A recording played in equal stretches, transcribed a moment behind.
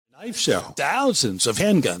Knife Show. Thousands of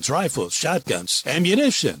handguns, rifles, shotguns,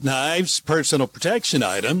 ammunition, knives, personal protection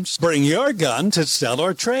items. Bring your gun to sell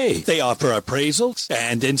or trade. They offer appraisals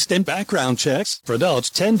and instant background checks. For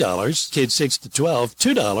adults, $10. Kids 6 to 12,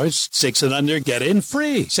 $2. 6 and under, get in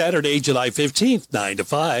free. Saturday, July 15th, 9 to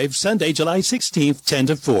 5. Sunday, July 16th, 10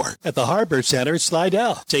 to 4. At the Harbor Center,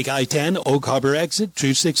 Slidell. Take I-10, Oak Harbor exit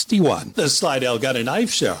 261. The Slidell Gun and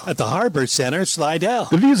Knife Show at the Harbor Center, Slidell.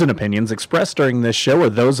 The views and opinions expressed during this show are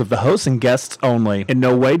those of the hosts and guests only. In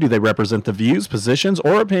no way do they represent the views, positions,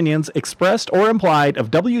 or opinions expressed or implied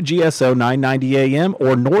of WGSO 990 AM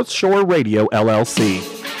or North Shore Radio, LLC.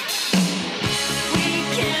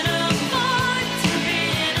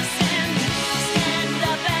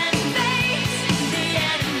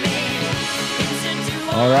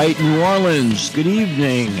 All right, New Orleans, good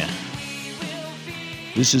evening.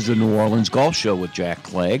 This is the New Orleans Golf Show with Jack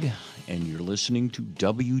Clegg, and you're listening to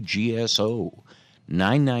WGSO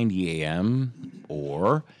 990 AM,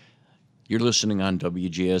 or you're listening on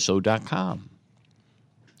WGSO.com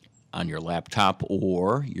on your laptop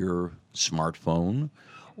or your smartphone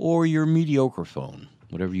or your mediocre phone,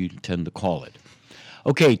 whatever you tend to call it.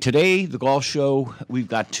 Okay, today, the Golf Show, we've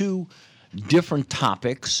got two different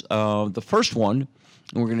topics. The first one,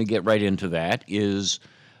 and we're going to get right into that, is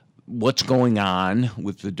what's going on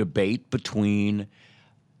with the debate between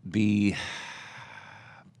the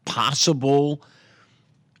possible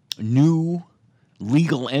new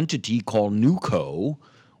legal entity called NewCo,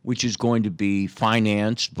 which is going to be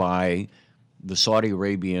financed by the Saudi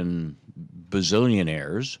Arabian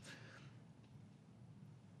bazillionaires,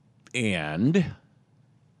 and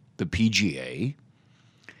the PGA,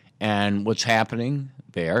 and what's happening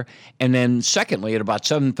there. And then secondly, at about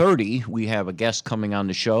 7:30, we have a guest coming on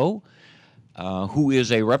the show who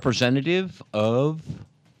is a representative of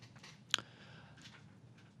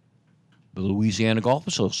the Louisiana Golf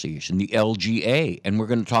Association, the LGA. And we're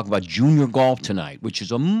going to talk about junior golf tonight, which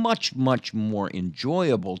is a much, much more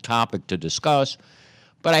enjoyable topic to discuss.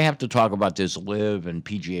 But I have to talk about this LIV and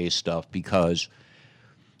PGA stuff because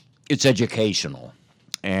it's educational.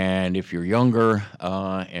 And if you're younger,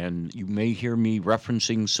 and you may hear me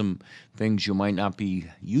referencing some things you might not be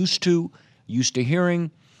used to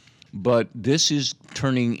hearing, but this is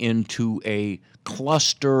turning into a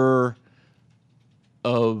cluster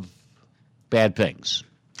of bad things.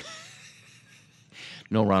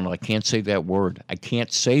 No, Ronald, I can't say that word. I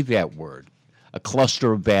can't say that word. A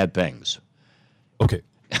cluster of bad things. Okay.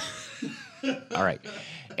 All right.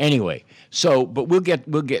 Anyway, so but we'll get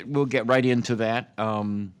right into that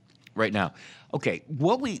right now. Okay,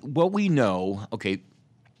 what we know. Okay,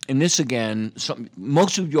 and this again,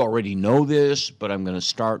 most of you already know this, but I'm going to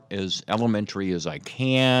start as elementary as I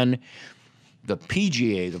can. The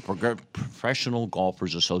PGA, the Professional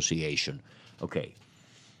Golfers Association. Okay,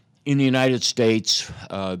 in the United States,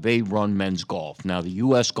 they run men's golf. Now, the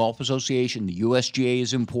U.S. Golf Association, the USGA,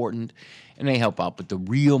 is important, and they help out. But the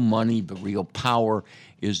real money, the real power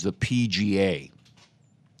is the PGA.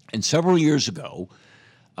 And several years ago,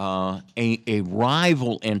 a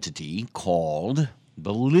rival entity called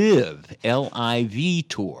the LIV, L-I-V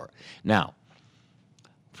Tour. Now,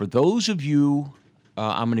 for those of you,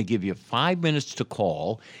 I'm going to give you 5 minutes to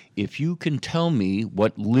call if you can tell me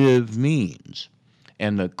what LIV means.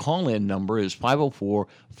 And the call-in number is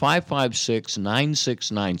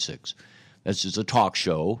 504-556-9696. This is a talk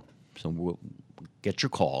show, so we'll get your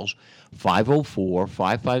calls.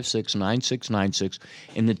 504-556-9696.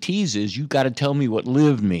 And the tease is you got to tell me what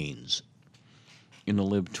LIV means in the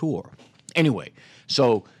LIV Tour. Anyway,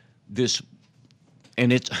 so this,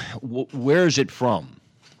 and it's, where is it from?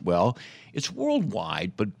 Well, it's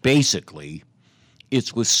worldwide, but basically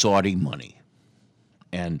it's with Saudi money.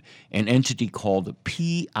 And an entity called the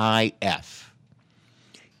PIF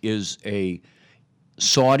is a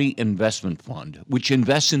Saudi investment fund, which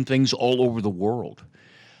invests in things all over the world.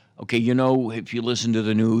 Okay, you know, if you listen to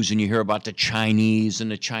the news and you hear about the Chinese and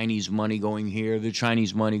the Chinese money going here, the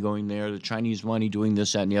Chinese money going there, the Chinese money doing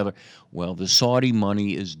this, that, and the other, well, the Saudi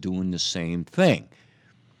money is doing the same thing.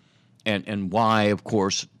 And why, of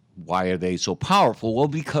course, why are they so powerful? Well,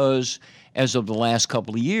 because as of the last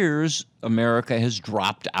couple of years, America has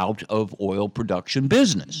dropped out of oil production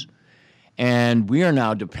business. And we are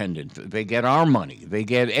now dependent. They get our money. They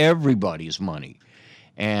get everybody's money.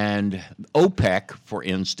 And OPEC, for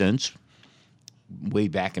instance, way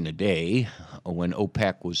back in the day, when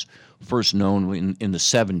OPEC was first known in the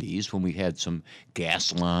 70s, when we had some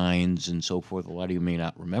gas lines and so forth. A lot of you may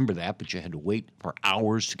not remember that, but you had to wait for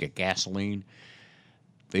hours to get gasoline.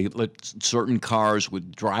 They let certain cars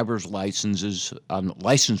with driver's license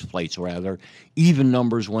plates rather, even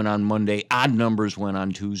numbers went on Monday, odd numbers went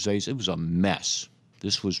on Tuesdays. It was a mess.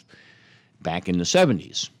 This was back in the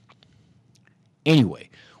 70s. Anyway,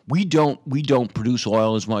 we don't produce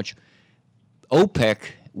oil as much. OPEC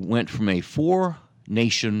went from a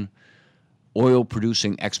 4-nation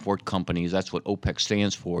oil-producing export companies, that's what OPEC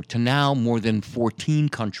stands for, to now more than 14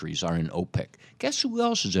 countries are in OPEC. Guess who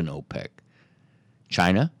else is in OPEC?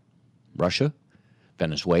 China, Russia,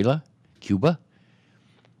 Venezuela, Cuba.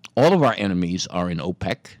 All of our enemies are in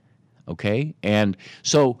OPEC, okay? And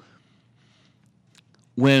so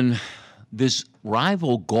when this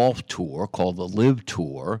rival golf tour called the LIV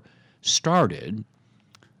Tour started,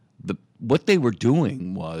 what they were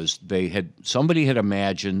doing was somebody had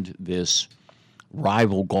imagined this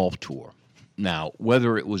rival golf tour. Now,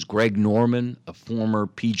 whether it was Greg Norman, a former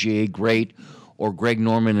PGA great, or Greg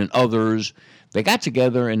Norman and others, they got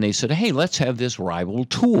together and they said, hey, let's have this rival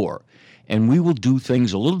tour, and we will do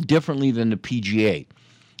things a little differently than the PGA.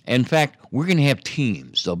 In fact, we're going to have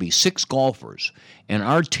teams. There'll be 6 golfers, and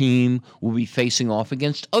our team will be facing off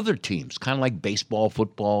against other teams, kind of like baseball,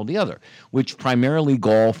 football, the other, which primarily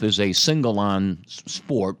golf is a single-on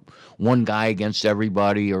sport, one guy against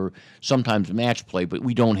everybody, or sometimes match play, but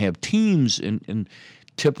we don't have teams in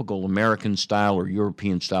typical American-style or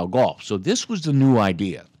European-style golf. So this was the new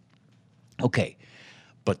idea. Okay,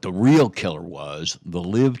 but the real killer was the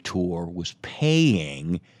LIV Tour was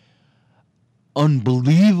paying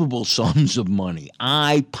unbelievable sums of money,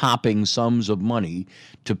 eye-popping sums of money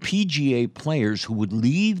to PGA players who would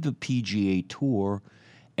leave the PGA Tour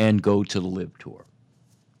and go to the LIV Tour.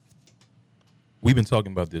 We've been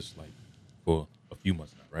talking about this for a few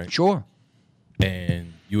months now, right? Sure.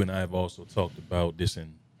 And you and I have also talked about this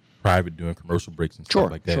in private during commercial breaks and stuff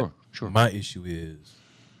like that. Sure. My issue is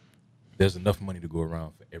there's enough money to go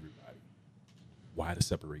around for everybody. Why the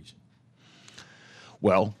separation?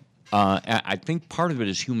 Well, I think part of it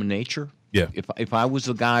is human nature. Yeah. If I was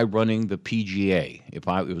the guy running the PGA, it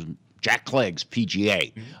was Jack Clegg's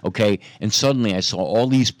PGA, okay, and suddenly I saw all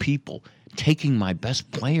these people taking my best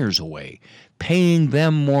players away, paying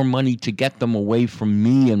them more money to get them away from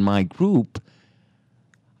me and my group,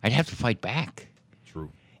 I'd have to fight back. True.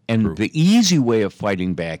 And the easy way of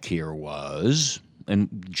fighting back here was,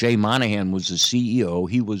 and Jay Monahan was the CEO,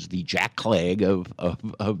 he was the Jack Clegg of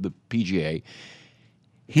the PGA.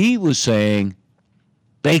 He was saying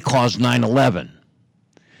they caused 9/11.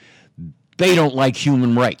 They don't like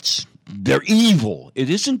human rights. They're evil. It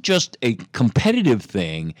isn't just a competitive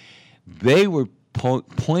thing. They were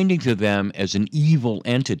pointing to them as an evil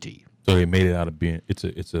entity. So they made it out of being it's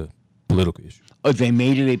a political issue. They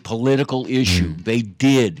made it a political issue. They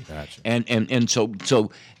did. Gotcha. And so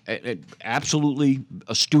absolutely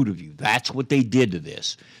astute of you. That's what they did to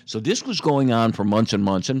this. So this was going on for months and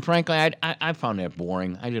months. And frankly, I found that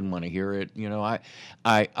boring. I didn't want to hear it. You know,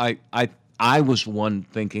 I was one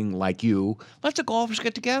thinking like you. Let the golfers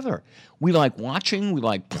get together. We like watching. We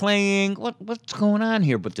like playing. What's going on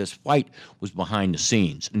here? But this fight was behind the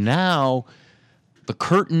scenes. Now the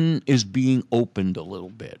curtain is being opened a little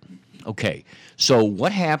bit. Okay, so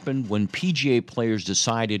what happened when PGA players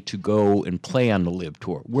decided to go and play on the LIV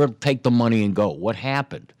Tour? We'll take the money and go. What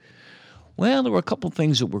happened? Well, there were a couple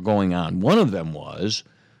things that were going on. One of them was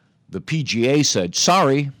the PGA said,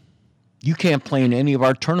 sorry, you can't play in any of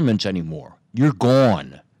our tournaments anymore. You're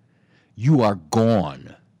gone. You are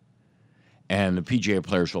gone. And the PGA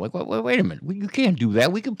players were like, wait a minute. You can't do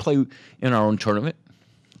that. We can play in our own tournament.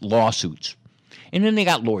 Lawsuits. And then they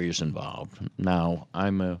got lawyers involved. Now,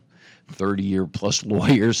 I'm a 30-year-plus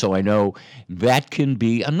lawyer, so I know that can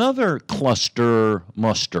be another cluster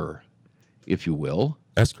muster, if you will.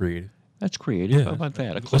 That's creative. That's creative. Yeah. How about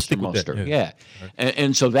that? A Let's cluster stick with muster. that, Yeah. Right.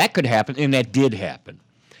 And so that could happen, and that did happen.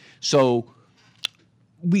 So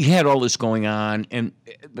we had all this going on, and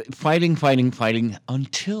fighting,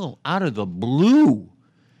 until out of the blue,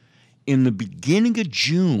 in the beginning of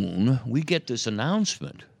June, we get this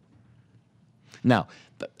announcement. Now,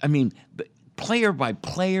 I mean, player by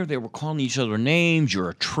player, they were calling each other names. You're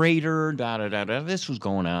a traitor, da-da-da-da. This was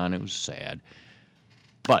going on. It was sad.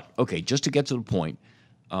 But, okay, just to get to the point,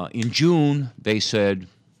 in June, they said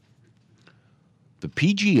the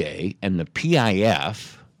PGA and the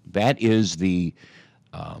PIF, that is the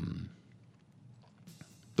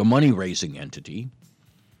money-raising entity,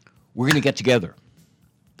 we're going to get together.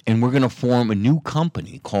 And we're going to form a new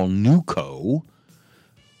company called NewCo,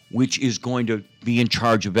 which is going to be in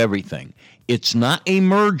charge of everything. It's not a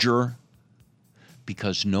merger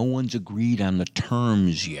because no one's agreed on the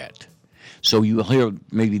terms yet. So you'll hear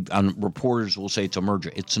maybe reporters will say it's a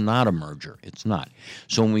merger. It's not a merger. It's not.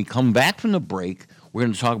 So when we come back from the break, we're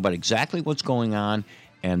going to talk about exactly what's going on,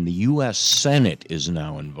 and the U.S. Senate is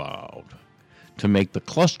now involved to make the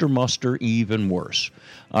cluster muster even worse.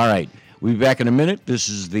 All right, we'll be back in a minute. This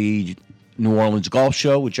is the New Orleans Golf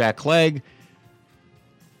Show with Jack Clegg,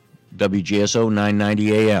 WGSO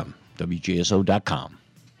 990 AM, WGSO.com.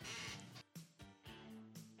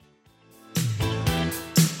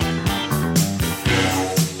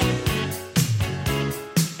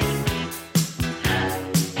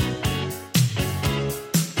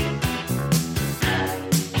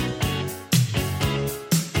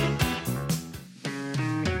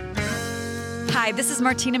 Hi, this is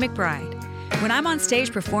Martina McBride. When I'm on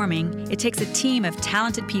stage performing, it takes a team of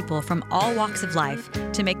talented people from all walks of life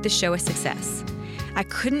to make the show a success. I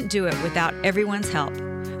couldn't do it without everyone's help.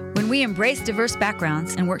 When we embrace diverse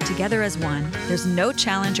backgrounds and work together as one, there's no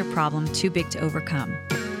challenge or problem too big to overcome.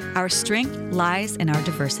 Our strength lies in our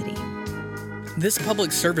diversity. This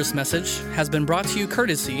public service message has been brought to you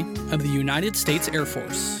courtesy of the United States Air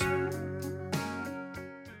Force.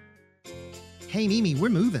 Hey, Mimi, we're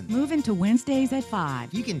moving. Moving to Wednesdays at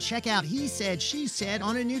 5. You can check out He Said, She Said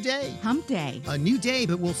on a new day. Hump Day. A new day,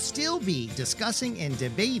 but we'll still be discussing and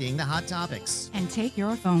debating the hot topics. And take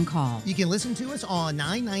your phone call. You can listen to us on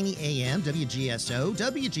 990 AM, WGSO,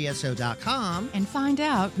 WGSO.com. And find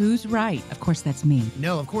out who's right. Of course, that's me.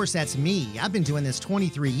 No, of course, that's me. I've been doing this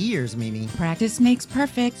 23 years, Mimi. Practice makes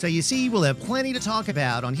perfect. So you see, we'll have plenty to talk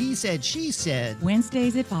about on He Said, She Said.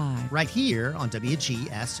 Wednesdays at 5. Right here on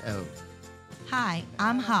WGSO. Hi,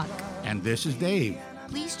 I'm Huck. And this is Dave.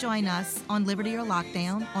 Please join us on Liberty or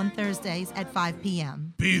Lockdown on Thursdays at 5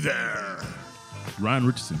 p.m. Be there. Ryan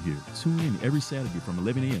Richardson here. Tune in every Saturday from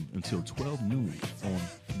 11 a.m. until 12 noon on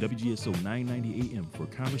WGSO 990 AM for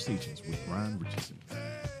Conversations with Ryan Richardson.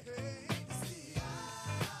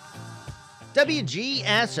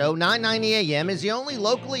 WGSO 990 AM is the only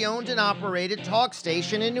locally owned and operated talk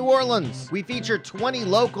station in New Orleans. We feature 20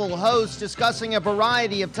 local hosts discussing a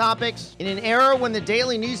variety of topics. In an era when the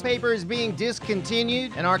daily newspaper is being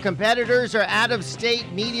discontinued and our competitors are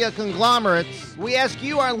out-of-state media conglomerates, we ask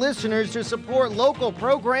you, our listeners, to support local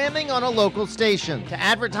programming on a local station. To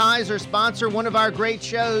advertise or sponsor one of our great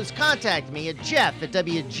shows, contact me at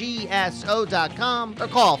jeff@WGSO.com or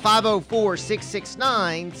call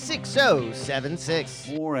 504-669-6076.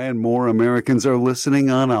 More and more Americans are listening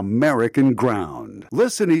on American ground.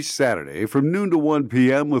 Listen each Saturday from noon to 1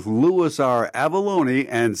 p.m. with Louis R. Avalone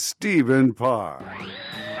and Stephen Parr.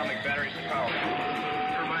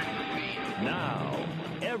 Now,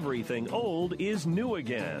 everything old is new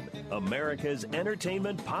again. America's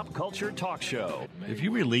entertainment pop culture talk show. If you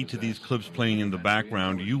relate to these clips playing in the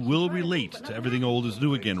background, you will relate to Everything Old is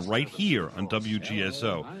New Again right here on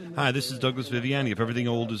WGSO. Hi, this is Douglas Viviani of Everything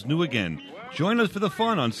Old is New Again. Join us for the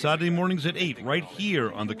fun on Saturday mornings at 8 right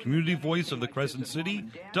here on the community voice of the Crescent City,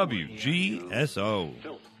 WGSO.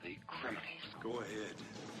 Filthy criminals. Go ahead.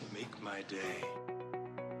 Make my day.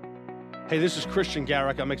 Hey, this is Christian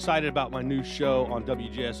Garrick. I'm excited about my new show on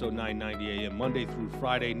WGSO 990 AM, Monday through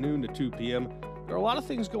Friday, noon to 2 p.m. There are a lot of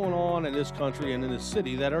things going on in this country and in this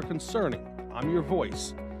city that are concerning. I'm your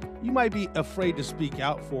voice. You might be afraid to speak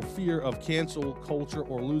out for fear of cancel culture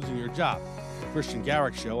or losing your job. Christian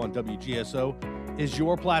Garrick Show on WGSO is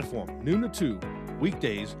your platform, noon to 2,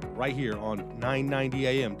 weekdays, right here on 990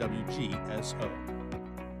 AM WGSO.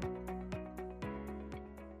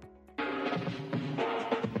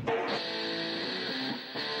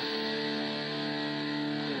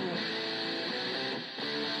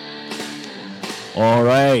 All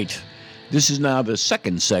right. This is now the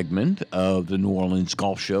second segment of the New Orleans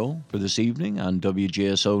Golf Show for this evening on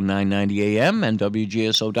WGSO 990 AM and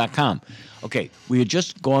WGSO.com. Okay, we had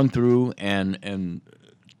just gone through and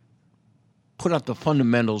put out the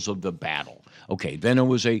fundamentals of the battle. Okay, then it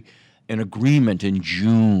was an agreement in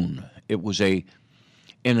June. It was an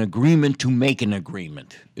agreement to make an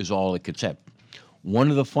agreement is all it could say. One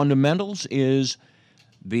of the fundamentals is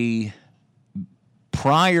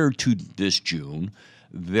prior to this June,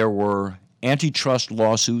 there were antitrust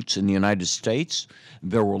lawsuits in the United States.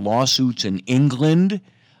 There were lawsuits in England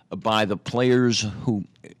by the players who,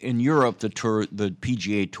 in Europe, the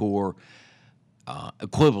PGA Tour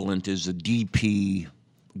equivalent is the DP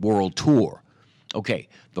World Tour. Okay,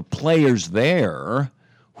 the players there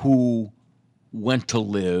who went to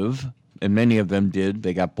live, and many of them did,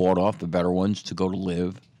 they got bought off, the better ones, to go to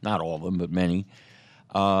live. Not all of them, but many.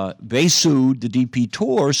 They sued the DP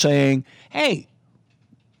Tour saying, hey,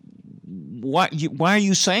 why are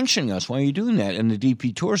you sanctioning us? Why are you doing that? And the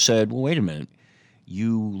DP Tour said, well, wait a minute.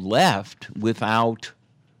 You left without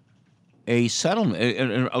a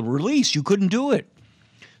settlement, a release. You couldn't do it.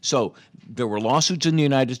 So there were lawsuits in the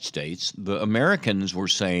United States. The Americans were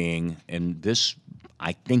saying, and this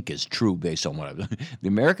I think is true based on what the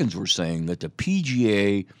Americans were saying, that the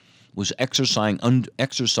PGA was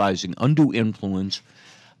exercising undue influence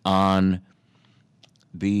on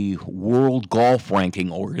the World Golf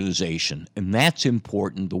Ranking Organization. And that's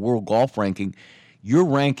important. The World Golf Ranking, your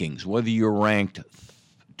rankings, whether you're ranked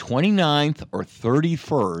 29th or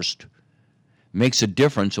 31st, makes a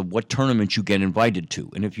difference of what tournaments you get invited to.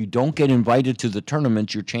 And if you don't get invited to the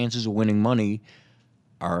tournaments, your chances of winning money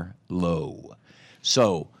are low.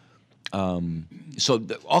 So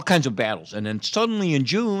all kinds of battles. And then suddenly in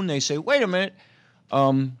June, they say, wait a minute,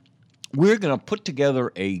 we're going to put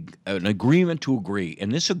together an agreement to agree.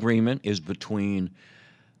 And this agreement is between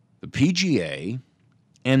the PGA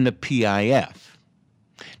and the PIF.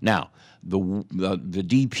 Now, the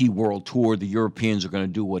DP World Tour, the Europeans are going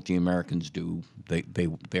to do what the Americans do.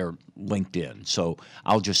 They're linked in. So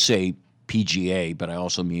I'll just say PGA, but I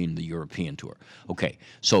also mean the European Tour. Okay,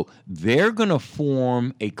 so they're going to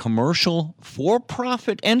form a commercial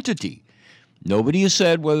for-profit entity. Nobody has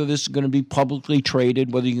said whether this is going to be publicly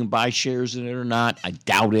traded, whether you can buy shares in it or not. I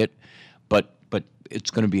doubt it, but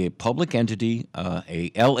it's going to be a public entity,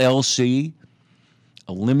 a LLC,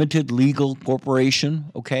 a limited legal corporation,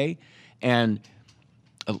 okay? And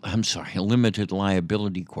I'm sorry, a limited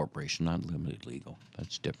liability corporation, not limited legal.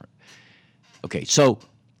 That's different. Okay, so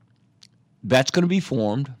that's going to be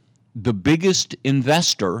formed. The biggest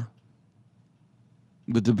investor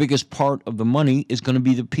with the biggest part of the money is going to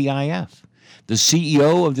be the PIF. The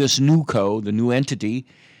CEO of this new the new entity,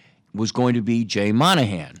 was going to be Jay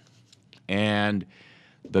Monahan. And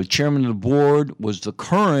the chairman of the board was the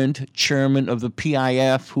current chairman of the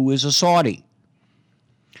PIF, who is a Saudi.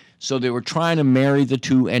 So they were trying to marry the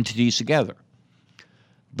two entities together.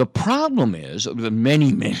 The problem is, the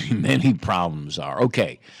many problems are.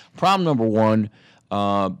 Okay, problem number one,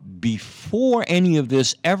 before any of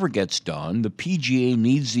this ever gets done, the PGA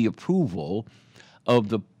needs the approval of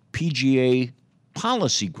the PGA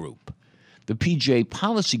Policy Group. The PGA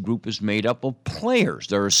Policy Group is made up of players.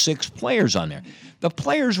 There are 6 players on there. The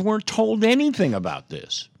players weren't told anything about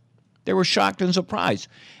this. They were shocked and surprised.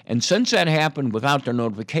 And since that happened without their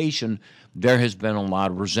notification, there has been a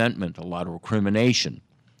lot of resentment, a lot of recrimination.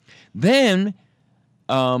 Then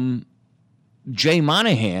Jay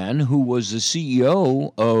Monahan, who was the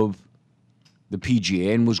CEO of the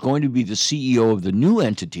PGA and was going to be the CEO of the new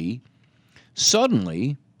entity,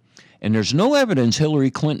 suddenly, and there's no evidence Hillary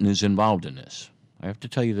Clinton is involved in this. I have to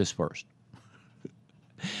tell you this first.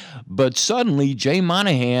 But suddenly, Jay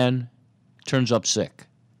Monahan turns up sick.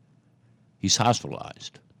 He's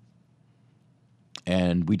hospitalized.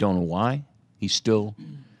 And we don't know why. He's still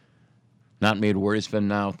not made a word. It's been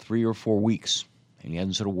now 3 or 4 weeks, and he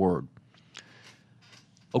hasn't said a word.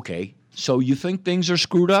 Okay, so you think things are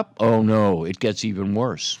screwed up? Oh, no, it gets even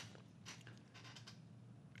worse.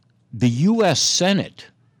 The U.S. Senate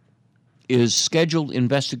is scheduled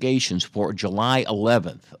investigations for July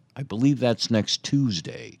 11th. I believe that's next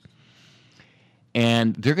Tuesday.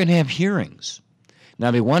 And they're going to have hearings. Now,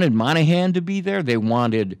 they wanted Monahan to be there. They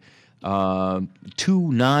wanted 2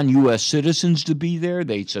 non-U.S. citizens to be there.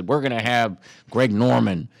 They said, we're going to have Greg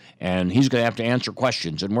Norman, and he's going to have to answer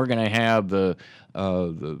questions. And we're going to have the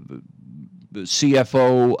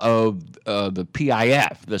CFO of the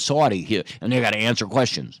PIF, the Saudi, here, and they got to answer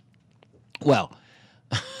questions. Well,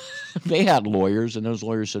 they had lawyers, and those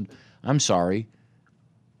lawyers said, I'm sorry,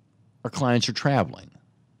 our clients are traveling.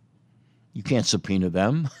 You can't subpoena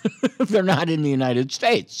them. They're not in the United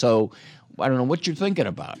States. So I don't know what you're thinking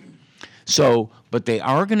about. So, but they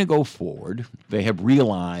are going to go forward. They have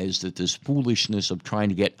realized that this foolishness of trying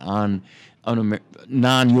to get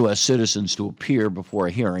non-U.S. citizens to appear before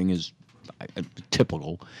a hearing is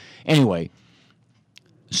typical. Anyway,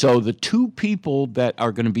 so the 2 people that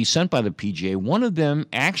are going to be sent by the PGA, one of them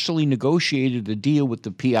actually negotiated a deal with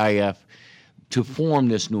the PIF to form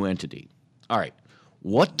this new entity. All right.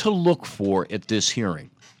 What to look for at this hearing?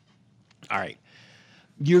 All right.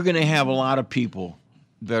 You're going to have a lot of people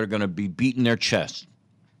that are going to be beating their chests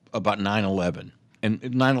about 9/11. And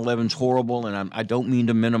 9/11's horrible, and I don't mean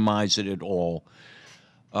to minimize it at all.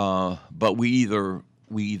 But we either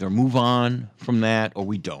move on from that or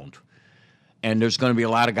we don't. And there's going to be a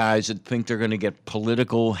lot of guys that think they're going to get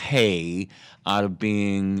political hay out of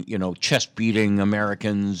being, chest-beating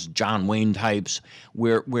Americans, John Wayne types,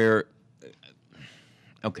 where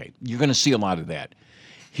okay, you're going to see a lot of that.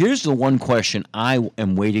 Here's the one question I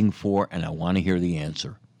am waiting for, and I want to hear the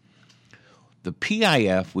answer. The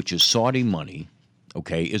PIF, which is Saudi money,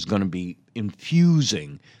 okay, is going to be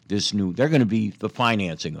infusing this new, they're going to be the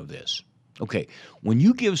financing of this. Okay, when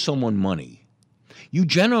you give someone money, you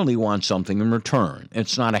generally want something in return.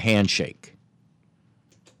 It's not a handshake.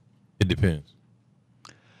 It depends.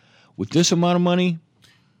 With this amount of money,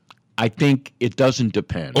 I think it doesn't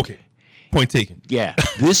depend. Okay, point taken. Yeah,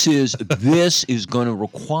 this is going to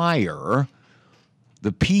require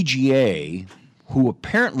the PGA, who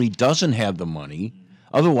apparently doesn't have the money,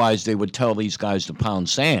 otherwise they would tell these guys to pound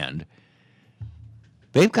sand.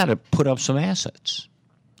 They've got to put up some assets.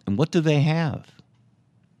 And what do they have?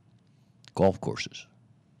 Golf courses.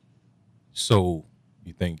 So,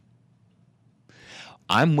 you think?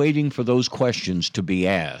 I'm waiting for those questions to be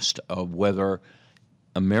asked of whether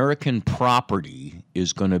American property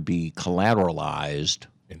is going to be collateralized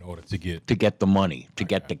in order to get the money, to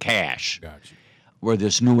get the cash. Gotcha. Or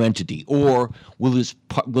this new entity, or will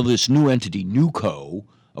this new entity, NewCo,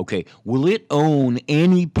 okay, will it own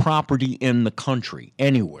any property in the country,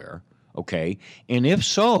 anywhere, okay? And if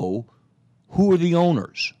so, who are the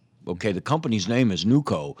owners? Okay, the company's name is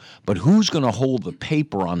NewCo, but who's going to hold the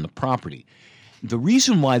paper on the property? The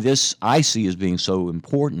reason why this I see as being so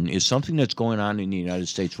important is something that's going on in the United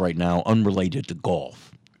States right now unrelated to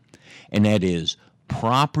golf, and that is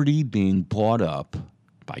property being bought up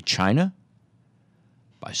by China,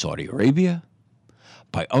 by Saudi Arabia,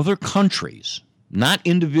 by other countries, not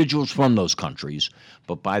individuals from those countries,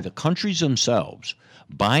 but by the countries themselves,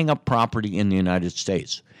 buying up property in the United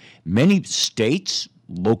States. Many states,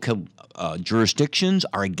 local jurisdictions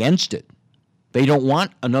are against it. They don't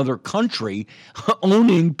want another country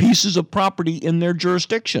owning pieces of property in their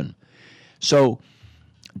jurisdiction. So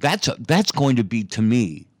that's going to be, to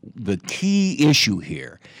me, the key issue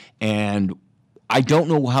here. And I don't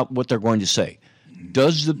know what they're going to say.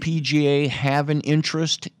 Does the PGA have an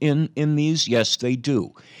interest in these? Yes, they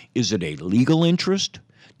do. Is it a legal interest?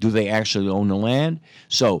 Do they actually own the land?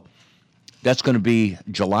 So that's going to be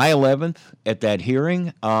July 11th at that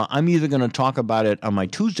hearing. I'm either going to talk about it on my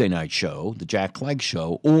Tuesday night show, the Jack Clegg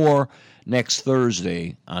Show, or next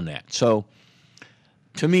Thursday on that. So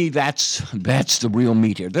to me, that's the real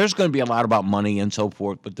meat here. There's going to be a lot about money and so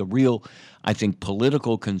forth, but the real, I think,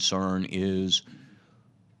 political concern is,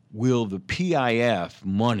 will the PIF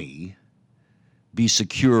money be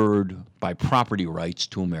secured by property rights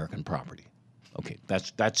to American property? Okay,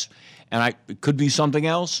 that's, and it could be something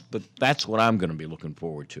else, but that's what I'm going to be looking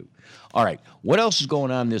forward to. All right, what else is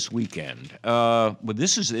going on this weekend? Well,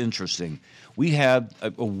 this is interesting. We have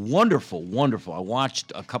a wonderful. I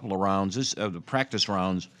watched a couple of rounds, the practice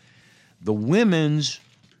rounds. The women's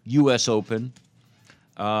U.S. Open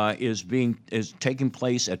is taking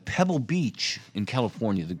place at Pebble Beach in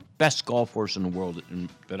California, the best golf course in the world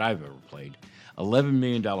that I've ever played. $11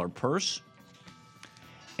 million purse.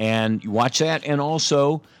 And you watch that. And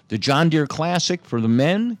also the John Deere Classic for the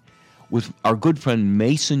men with our good friend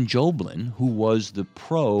Mason Joblin, who was the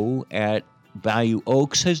pro at Bayou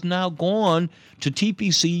Oaks, has now gone to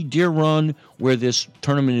TPC Deer Run, where this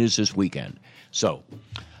tournament is this weekend. So,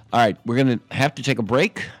 all right, we're going to have to take a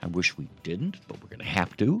break. I wish we didn't, but we're going to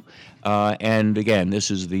have to. And again, this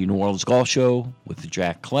is the New Orleans Golf Show with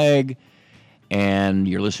Jack Clegg. And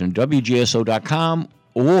you're listening to WGSO.com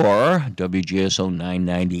or WGSO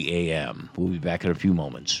 990 AM. We'll be back in a few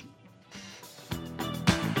moments.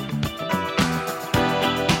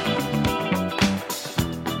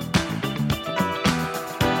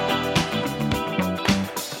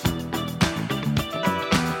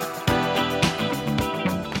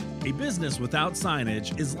 Business without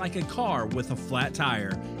signage is like a car with a flat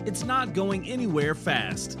tire. It's not going anywhere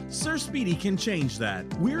fast. Sir Speedy can change that.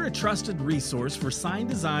 We're a trusted resource for sign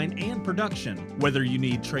design and production. Whether you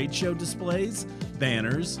need trade show displays,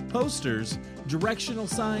 banners, posters, directional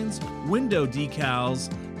signs, window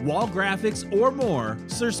decals, wall graphics, or more,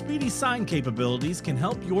 Sir Speedy's sign capabilities can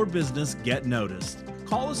help your business get noticed.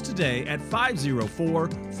 Call us today at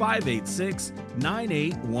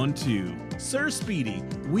 504-586-9812. Sir Speedy,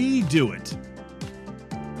 we do it.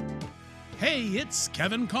 Hey, it's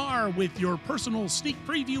Kevin Carr with your personal sneak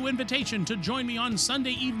preview invitation to join me on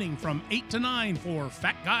Sunday evening from 8 to 9 for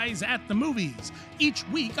Fat Guys at the Movies. Each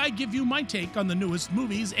week, I give you my take on the newest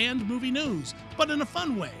movies and movie news, but in a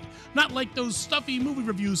fun way. Not like those stuffy movie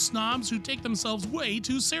review snobs who take themselves way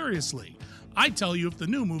too seriously. I tell you if the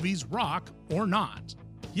new movies rock or not.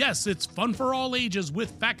 Yes, it's fun for all ages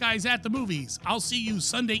with Fat Guys at the Movies. I'll see you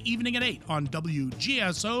Sunday evening at 8 on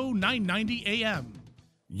WGSO 990 AM.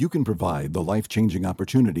 You can provide the life-changing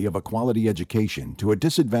opportunity of a quality education to a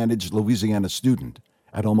disadvantaged Louisiana student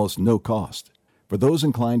at almost no cost. For those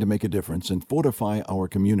inclined to make a difference and fortify our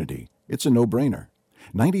community, it's a no-brainer.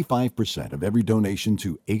 95% of every donation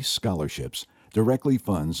to ACE scholarships directly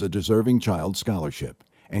funds a deserving child scholarship,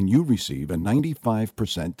 and you receive a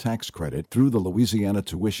 95% tax credit through the Louisiana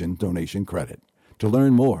Tuition Donation Credit. To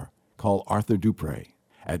learn more, call Arthur Dupre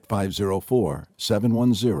at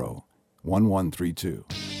 504-710-1132.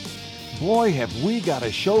 Boy, have we got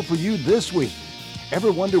a show for you this week.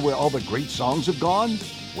 Ever wonder where all the great songs have gone?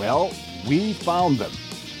 Well, we found them.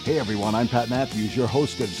 Hey everyone, I'm Pat Matthews, your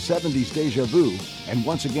host of 70s Deja Vu, and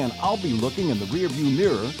once again, I'll be looking in the rearview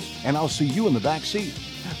mirror, and I'll see you in the back seat.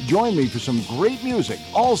 Join me for some great music,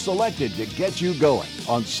 all selected to get you going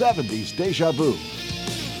on 70s Deja Vu.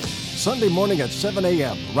 Sunday morning at 7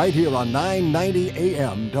 a.m., right here on 990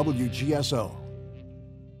 AM WGSO.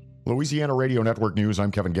 Louisiana Radio Network News,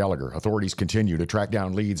 I'm Kevin Gallagher. Authorities continue to track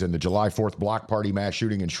down leads in the July 4th block party mass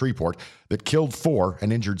shooting in Shreveport that killed 4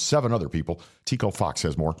 and injured 7 other people. Tico Fox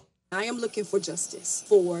has more. I am looking for justice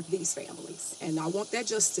for these families, and I want that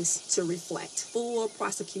justice to reflect full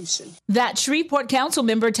prosecution. That's Shreveport Council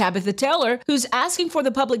member Tabitha Taylor, who's asking for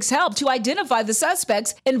the public's help to identify the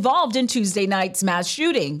suspects involved in Tuesday night's mass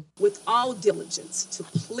shooting. With all diligence, to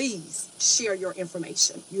please share your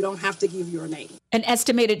information. You don't have to give your name. An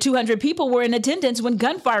estimated 200 people were in attendance when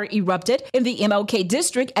gunfire erupted in the MLK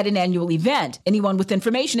district at an annual event. Anyone with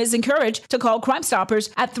information is encouraged to call Crime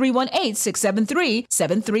Stoppers at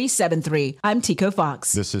 318-673-7373. I'm Tico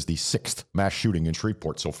Fox. This is the 6th mass shooting in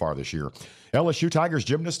Shreveport so far this year. LSU Tigers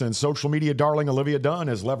gymnast and social media darling Olivia Dunn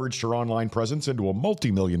has leveraged her online presence into a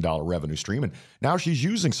multi-million-dollar revenue stream, and now she's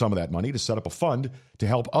using some of that money to set up a fund to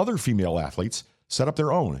help other female athletes set up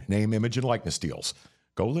their own name, image, and likeness deals.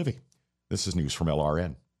 Go Livy. This is news from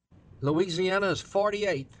LRN. Louisiana is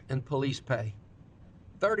 48th in police pay,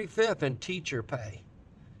 35th in teacher pay,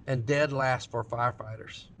 and dead last for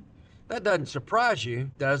firefighters. That doesn't surprise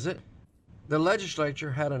you, does it? The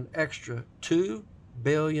legislature had an extra $2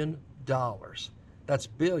 billion. That's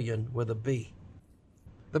billion with a B.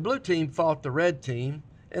 The blue team fought the red team,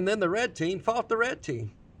 and then the red team fought the red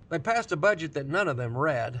team. They passed a budget that none of them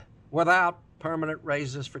read, without permanent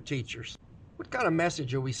raises for teachers. What kind of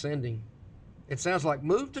message are we sending? It sounds like,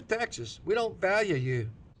 move to Texas. We don't value you.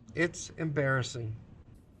 It's embarrassing.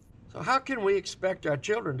 So how can we expect our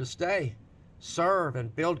children to stay, serve,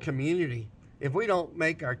 and build community if we don't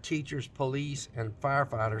make our teachers, police, and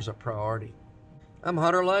firefighters a priority? I'm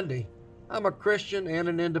Hunter Lundy. I'm a Christian and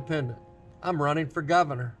an independent. I'm running for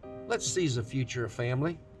governor. Let's seize the future of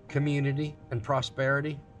family, community, and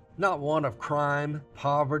prosperity, not one of crime,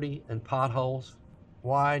 poverty, and potholes.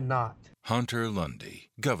 Why not? Hunter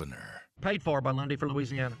Lundy, Governor. Paid for by Lundy for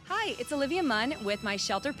Louisiana. Hi, it's Olivia Munn with my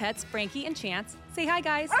shelter pets, Frankie and Chance. Say hi,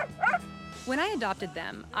 guys. When I adopted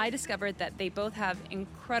them, I discovered that they both have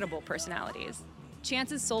incredible personalities.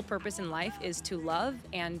 Chance's sole purpose in life is to love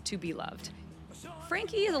and to be loved.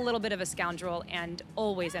 Frankie is a little bit of a scoundrel and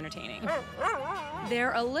always entertaining.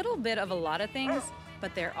 They're a little bit of a lot of things,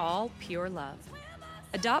 but they're all pure love.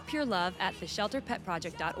 Adopt pure love at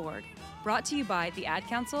theshelterpetproject.org. Brought to you by the Ad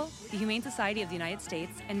Council, the Humane Society of the United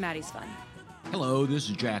States, and Maddie's Fund. Hello, this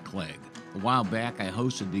is Jack Clegg. A while back, I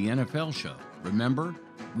hosted the NFL show. Remember?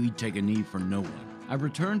 We'd take a knee for no one. I've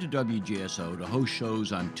returned to WGSO to host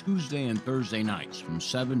shows on Tuesday and Thursday nights from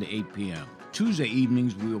 7 to 8 p.m. Tuesday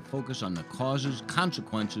evenings, we will focus on the causes,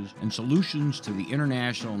 consequences, and solutions to the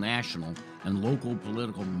international, national, and local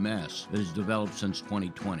political mess that has developed since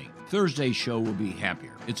 2020. Thursday's show will be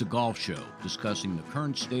happier. It's a golf show discussing the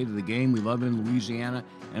current state of the game we love in Louisiana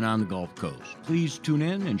and on the Gulf Coast. Please tune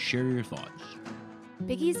in and share your thoughts.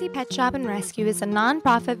 Big Easy Pet Shop and Rescue is a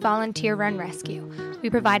nonprofit volunteer-run rescue. We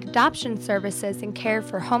provide adoption services and care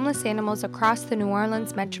for homeless animals across the New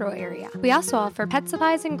Orleans metro area. We also offer pet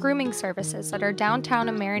supplies and grooming services at our downtown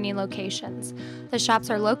and Marigny locations. The shops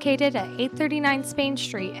are located at 839 Spain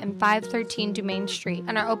Street and 513 Dumaine Street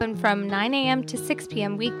and are open from 9 a.m. to 6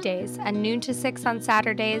 p.m. weekdays and noon to 6 on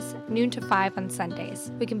Saturdays, noon to 5 on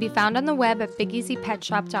Sundays. We can be found on the web at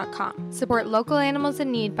BigEasyPetShop.com. Support local animals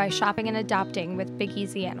in need by shopping and adopting with Big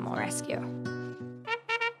Easy Animal Rescue.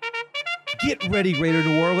 Get ready, Greater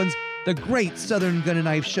New Orleans. The Great Southern Gun and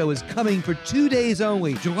Knife Show is coming for 2 days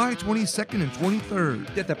only, July 22nd and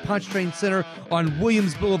 23rd at the Pontchartrain Center on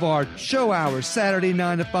Williams Boulevard. Show hours, Saturday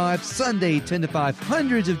 9 to 5, Sunday 10 to 5.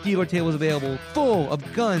 Hundreds of dealer tables available, full of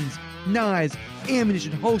guns, knives,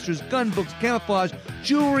 ammunition, holsters, gun books, camouflage,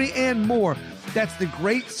 jewelry, and more. That's the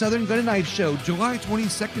Great Southern Gun and Knife Show, July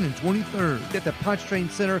 22nd and 23rd at the Pontchartrain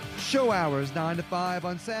Center. Show hours, 9 to 5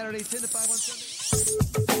 on Saturday, 10 to 5 on Sunday.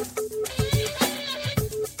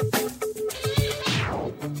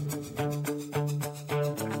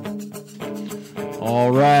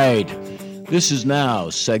 All right. This is now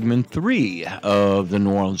segment 3 of the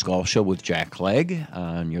New Orleans Golf Show with Jack Clegg,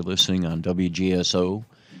 and you're listening on WGSO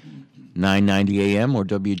 990 AM or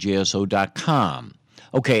WGSO.com.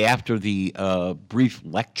 Okay, after the brief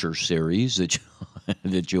lecture series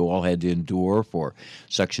that you all had to endure for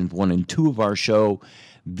sections 1 and 2 of our show,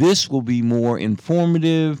 this will be more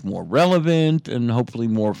informative, more relevant, and hopefully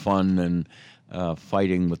more fun than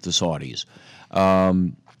fighting with the Saudis.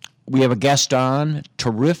 We have a guest on,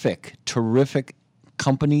 terrific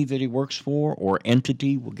company that he works for, or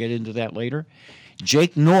entity. We'll get into that later.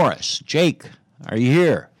 Jake Norris. Jake, are you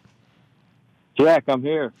here? Jack, I'm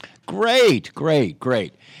here. Great.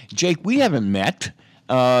 Jake, we haven't met,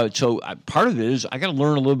 so part of it is I got to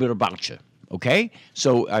learn a little bit about you. Okay,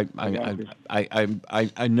 so I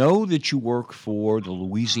know that you work for the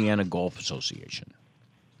Louisiana Golf Association.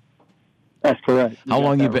 That's correct. How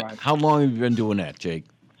long have you been doing that, Jake?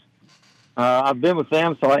 I've been with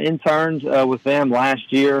them, so I interned with them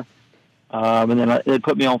last year, and then they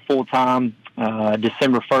put me on full time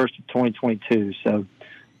December 1st of 2022. So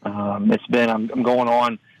it's been I'm going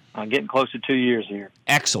on getting close to 2 years here.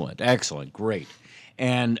 Excellent, great.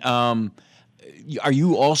 And are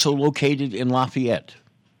you also located in Lafayette?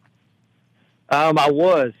 I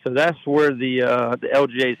was. So that's where the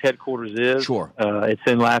LGA's headquarters is. Sure. It's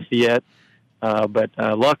in Lafayette. But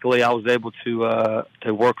luckily, I was able to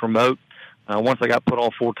work remote once I got put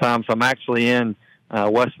on full time. So I'm actually in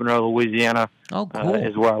West Monroe, Louisiana. Oh, cool.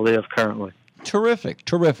 Is where I live currently. Terrific.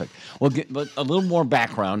 We'll get a little more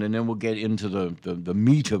background, and then we'll get into the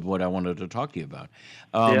meat of what I wanted to talk to you about.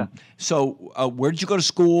 So where did you go to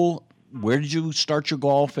school? Where did you start your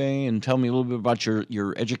golfing? And tell me a little bit about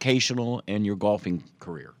your educational and your golfing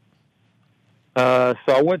career. So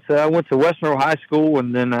I went to West Monroe High School,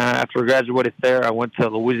 and then after I graduated there, I went to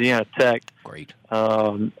Louisiana Tech. Great.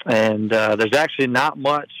 And there's actually not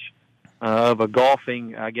much of a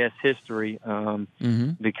golfing, I guess, history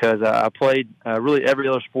because I played really every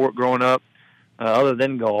other sport growing up other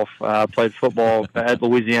than golf. I played football at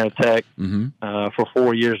Louisiana Tech for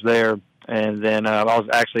 4 years there, and then I was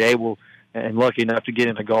actually able and lucky enough to get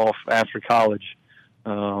into golf after college.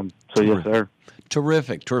 Yes, sir.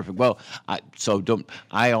 Terrific. Well, I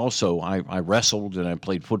wrestled and I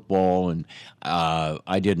played football, and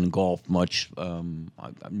I didn't golf much,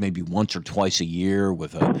 maybe once or twice a year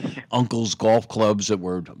with uncle's golf clubs that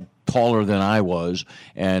were taller than I was,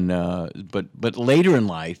 and but later in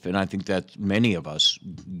life, and I think that many of us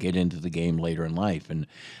get into the game later in life, and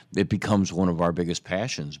it becomes one of our biggest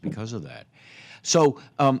passions because of that. So,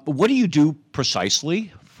 what do you do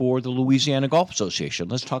precisely for the Louisiana Golf Association?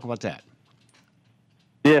 Let's talk about that.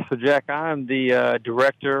 Yeah, so Jack, I'm the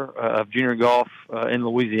director of junior golf in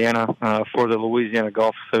Louisiana for the Louisiana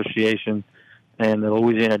Golf Association and the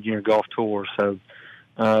Louisiana Junior Golf Tour. So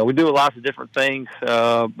we do lots of different things,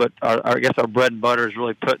 but I guess our bread and butter is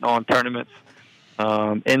really putting on tournaments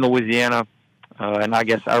in Louisiana, and I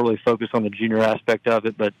guess I really focus on the junior aspect of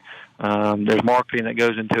it, but there's marketing that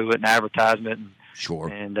goes into it and advertisement and sure,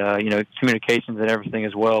 and communications and everything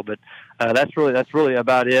as well. But that's really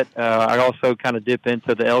about it. I also kind of dip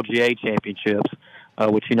into the LGA championships,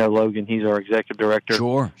 which Logan, he's our executive director.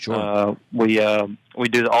 Sure. We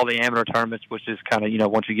do all the amateur tournaments, which is kind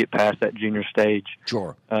of once you get past that junior stage.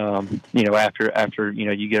 Sure. After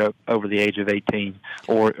you get over the age of 18,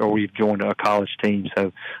 or you've joined a college team.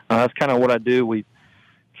 So that's kind of what I do. We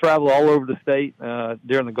travel all over the state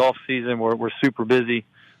during the golf season. We're super busy.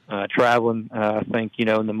 Traveling, I think,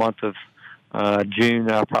 in the month of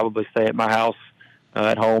June, I'll probably stay at my house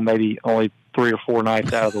at home, maybe only 3 or 4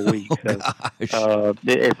 nights out of the week. So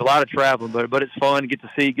it's a lot of traveling, but it's fun. Get to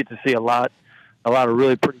see a lot of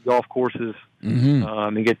really pretty golf courses,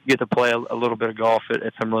 and get to play a little bit of golf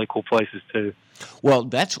at some really cool places too. Well,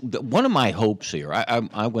 that's one of my hopes here.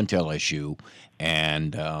 I went to LSU,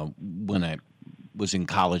 and when I was in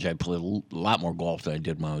college, I played a lot more golf than I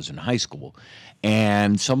did when I was in high school.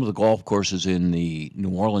 And some of the golf courses in the New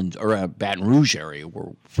Orleans or Baton Rouge area were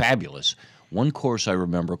fabulous. One course I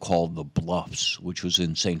remember called the Bluffs, which was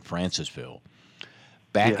in St. Francisville.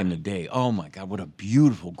 Back in the day, oh my God, what a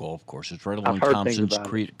beautiful golf course. It's right along Thompson's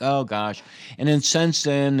Creek. Oh gosh. And then since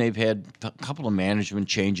then, they've had a couple of management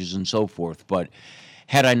changes and so forth. But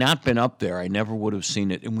had I not been up there, I never would have seen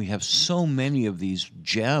it. And we have so many of these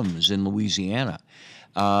gems in Louisiana.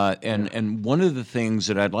 And one of the things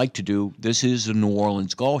that I'd like to do, this is a New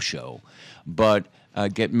Orleans Golf Show, but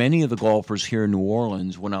get many of the golfers here in New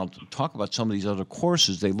Orleans, when I'll talk about some of these other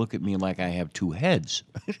courses, they look at me like I have two heads.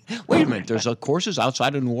 Wait a minute, there's courses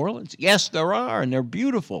outside of New Orleans? Yes, there are, and they're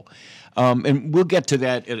beautiful. And we'll get to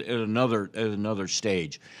that at another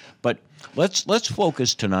stage. But let's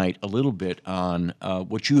focus tonight a little bit on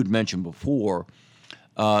what you had mentioned before,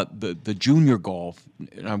 the junior golf.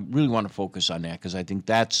 And I really want to focus on that because I think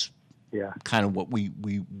that's kind of what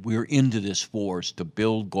we're into this for, is to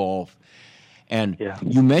build golf. And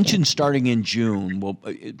you mentioned starting in June. Well,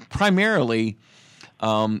 primarily,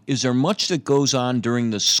 is there much that goes on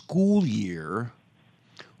during the school year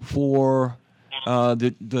for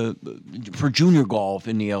for junior golf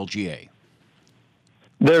in the LGA?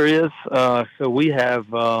 There is. So we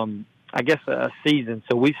have, I guess, a season.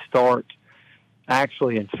 So we start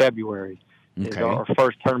actually in February. It's our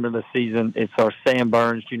first tournament of the season. It's our Sam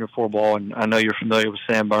Burns Junior 4 Ball, and I know you're familiar with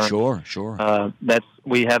Sam Burns. Sure.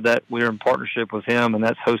 We have that. We're in partnership with him, and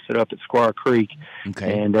that's hosted up at Squire Creek.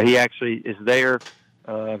 Okay. And he actually is there.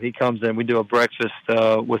 He comes in. We do a breakfast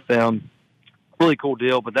with them. Really cool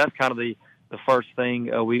deal. But that's kind of the first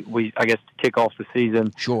thing we I guess to kick off the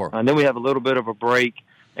season. Sure. And then we have a little bit of a break,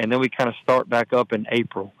 and then we kind of start back up in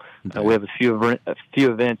April. We have a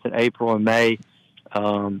few events in April and May.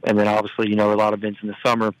 And then obviously, a lot of events in the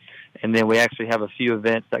summer. And then we actually have a few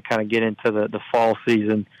events that kind of get into the fall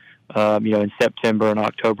season, in September and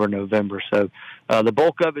October and November. So the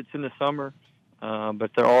bulk of it's in the summer,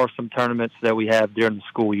 but there are some tournaments that we have during the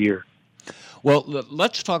school year. Well,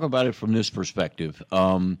 let's talk about it from this perspective.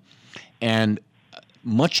 And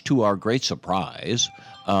much to our great surprise,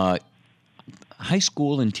 high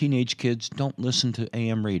school and teenage kids don't listen to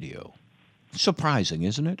AM radio. Surprising,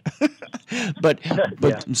 isn't it? but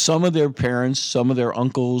some of their parents, some of their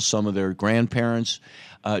uncles, some of their grandparents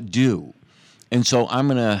do. And so I'm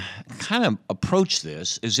going to kind of approach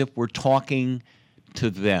this as if we're talking to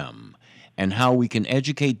them and how we can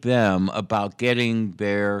educate them about getting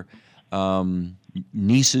their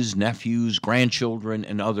nieces, nephews, grandchildren,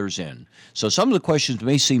 and others in. So some of the questions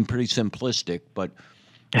may seem pretty simplistic, but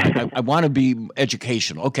I want to be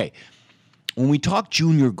educational. Okay. When we talk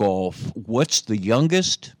junior golf, what's the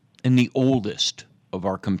youngest and the oldest of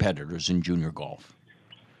our competitors in junior golf?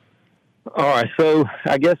 All right, so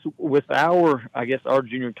I guess with our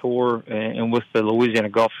junior tour and with the Louisiana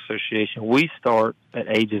Golf Association, we start at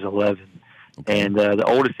ages 11, and the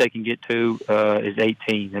oldest they can get to is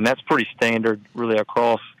 18, and that's pretty standard, really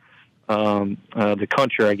across the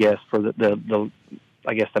country, I guess, for the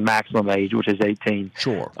maximum age, which is 18.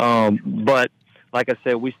 Sure. But like I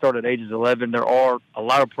said, we start at ages 11. There are a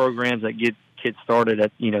lot of programs that get kids started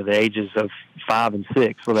at, the ages of 5 and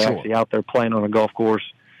 6, where they're actually out there playing on a golf course.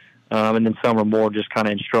 And then some are more just kind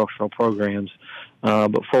of instructional programs.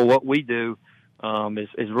 But for what we do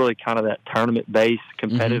is really kind of that tournament-based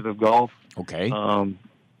competitive golf. Okay.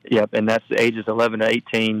 Yep, and that's the ages 11 to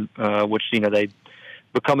 18, which, they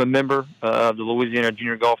become a member of the Louisiana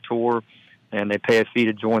Junior Golf Tour, and they pay a fee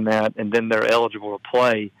to join that, and then they're eligible to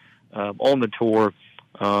play on the tour,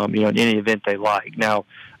 in any event they like. Now,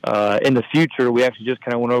 in the future, we actually just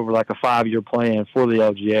kind of went over like a 5-year plan for the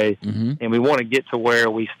LGA, and we want to get to where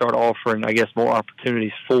we start offering, I guess, more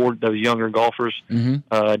opportunities for those younger golfers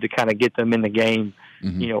to kind of get them in the game,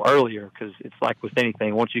 earlier, because it's like with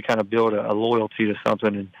anything, once you kind of build a loyalty to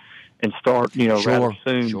something and start, rather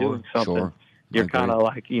soon doing something. You're kind of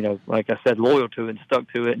like, like I said, loyal to it and stuck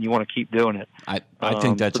to it, and you want to keep doing it. I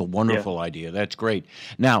think that's a wonderful idea. That's great.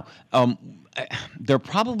 Now, there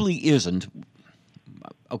probably isn't.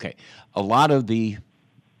 Okay, a lot of the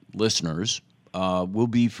listeners will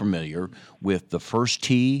be familiar with the First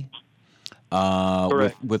Tee,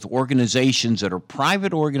 with organizations that are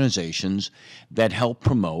private organizations that help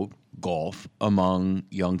promote golf among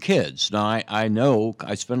young kids. Now, I know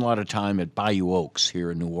I spend a lot of time at Bayou Oaks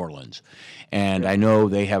here in New Orleans, and I know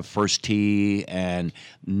they have First Tee, and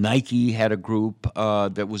Nike had a group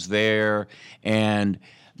that was there, and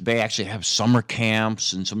they actually have summer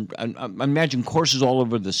camps and some. I imagine courses all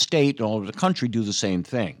over the state and all over the country do the same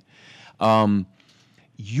thing.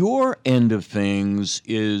 Your end of things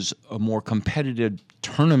is a more competitive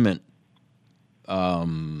tournament. I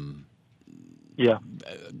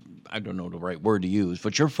don't know the right word to use,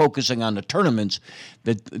 but you're focusing on the tournaments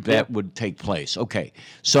that would take place. Okay,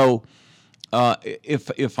 so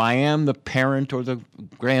if I am the parent or the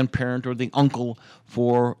grandparent or the uncle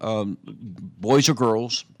for boys or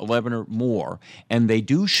girls, 11 or more, and they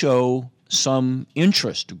do show some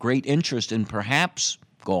interest, great interest in perhaps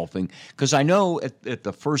golfing, because I know at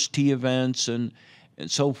the First Tee events and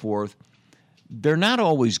so forth, they're not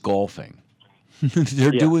always golfing.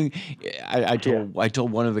 They're doing. I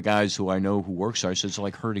told one of the guys who I know who works there. I said it's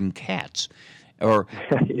like herding cats. Or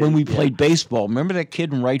when we played baseball, remember that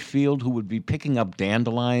kid in right field who would be picking up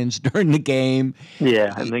dandelions during the game?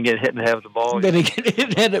 Yeah, and then get hit in the head with the ball. Then he get hit in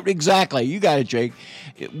the head. Exactly. You got it, Jake.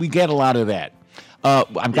 We get a lot of that.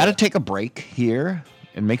 I've got to take a break here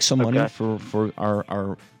and make some money for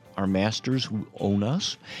our masters who own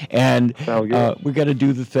us. And we got to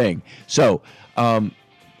do the thing. So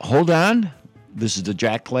hold on. This is the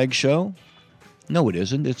Jack Clegg Show. No, it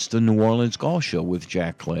isn't. It's the New Orleans Golf Show with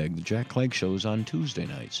Jack Clegg. The Jack Clegg Show is on Tuesday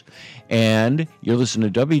nights. And you're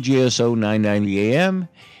listening to WGSO 990 AM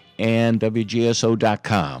and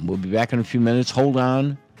WGSO.com. We'll be back in a few minutes. Hold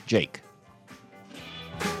on, Jake.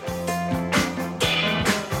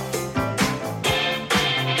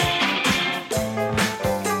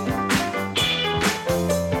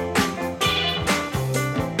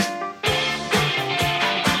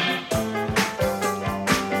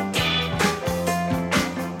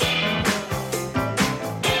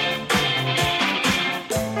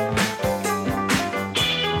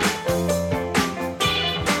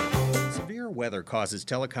 Causes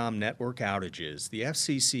telecom network outages. The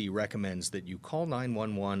FCC recommends that you call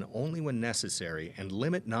 911 only when necessary and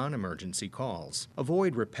limit non-emergency calls.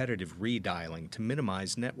 Avoid repetitive redialing to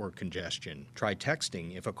minimize network congestion. Try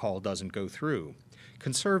texting if a call doesn't go through.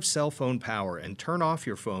 Conserve cell phone power and turn off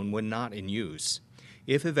your phone when not in use.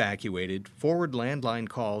 If evacuated, forward landline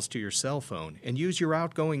calls to your cell phone and use your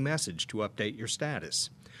outgoing message to update your status.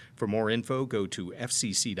 For more info, go to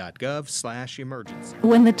fcc.gov/emergency.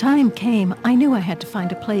 When the time came, I knew I had to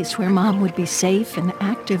find a place where Mom would be safe and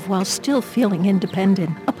active while still feeling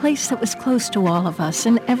independent. A place that was close to all of us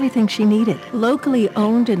and everything she needed. Locally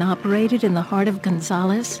owned and operated in the heart of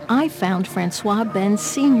Gonzales, I found Francois Benz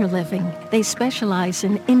Senior Living. They specialize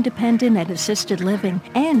in independent and assisted living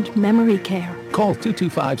and memory care. Call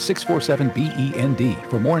 225-647-BEND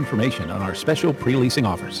for more information on our special pre-leasing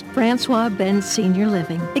offers. Francois Benz Senior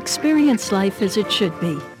Living. Experience life as it should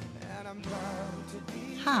be.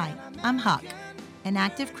 Hi, I'm Huck, an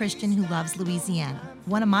active Christian who loves Louisiana.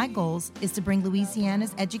 One of my goals is to bring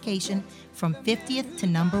Louisiana's education from 50th to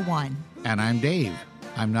number 1. And I'm Dave.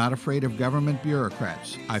 I'm not afraid of government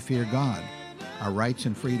bureaucrats. I fear God. Our rights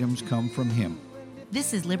and freedoms come from Him.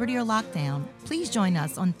 This is Liberty or Lockdown. Please join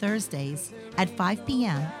us on Thursdays at 5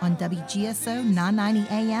 p.m. on WGSO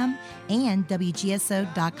 990 AM and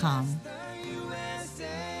WGSO.com.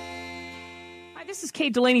 Hi, this is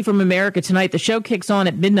Kate Delaney from America Tonight. The show kicks on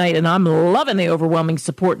at midnight, and I'm loving the overwhelming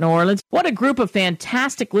support in New Orleans. What a group of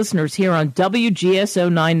fantastic listeners here on WGSO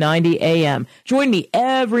 990 AM. Join me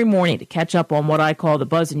every morning to catch up on what I call the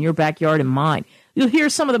buzz in your backyard and mine. You'll hear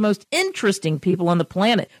some of the most interesting people on the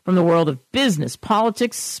planet from the world of business,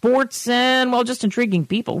 politics, sports, and, well, just intriguing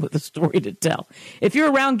people with a story to tell. If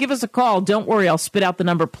you're around, give us a call. Don't worry, I'll spit out the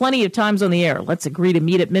number plenty of times on the air. Let's agree to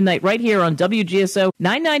meet at midnight right here on WGSO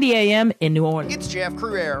 990 AM in New Orleans. It's Jeff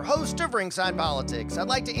Cruere, host of Ringside Politics. I'd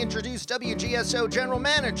like to introduce WGSO General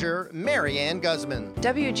Manager Marianne Guzman.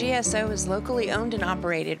 WGSO is locally owned and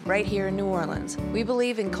operated right here in New Orleans. We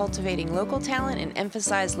believe in cultivating local talent and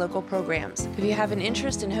emphasize local programs. If you have an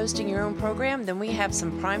interest in hosting your own program, then we have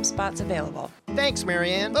some prime spots available. Thanks,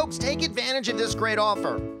 Marianne. Folks, take advantage of this great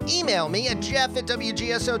offer. Email me at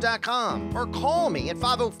jeff@WGSO.com or call me at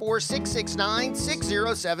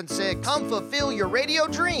 504-669-6076. Come fulfill your radio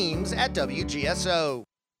dreams at WGSO.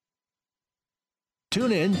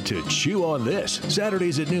 Tune in to Chew on This,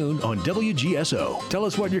 Saturdays at noon on WGSO. Tell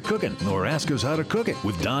us what you're cooking or ask us how to cook it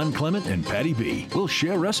with Don Clement and Patty B. We'll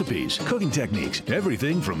share recipes, cooking techniques,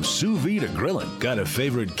 everything from sous vide to grilling. Got a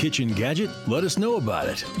favorite kitchen gadget? Let us know about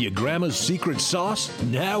it. Your grandma's secret sauce?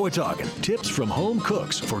 Now we're talking. Tips from home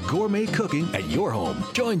cooks for gourmet cooking at your home.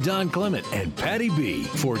 Join Don Clement and Patty B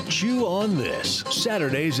for Chew on This,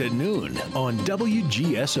 Saturdays at noon on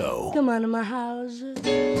WGSO. Come on to my house.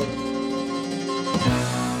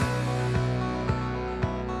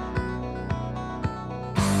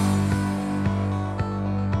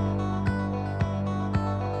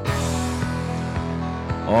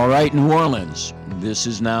 All right, New Orleans. This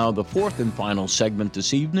is now the fourth and final segment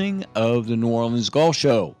this evening of the New Orleans Golf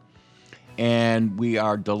Show. And we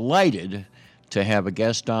are delighted to have a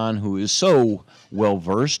guest on who is so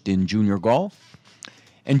well-versed in junior golf.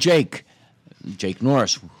 And Jake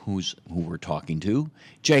Norris, who we're talking to.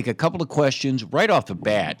 Jake, a couple of questions right off the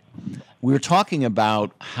bat. We were talking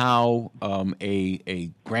about how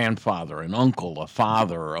a grandfather, an uncle, a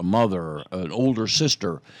father, a mother, an older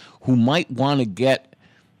sister who might want to get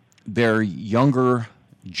their younger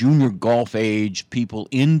junior golf age people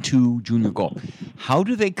into junior golf. How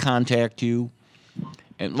do they contact you?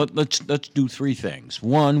 And let's do three things.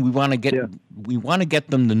 One, we want to get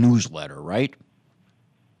them the newsletter, right?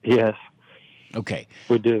 Yes. Okay.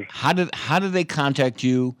 We do. How do they contact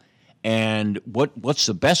you, and what's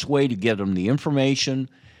the best way to get them the information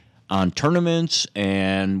on tournaments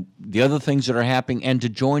and the other things that are happening, and to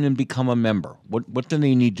join and become a member? What do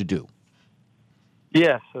they need to do?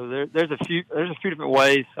 Yeah, so there's a few different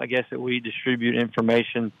ways, I guess, that we distribute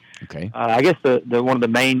information. Okay. I guess the one of the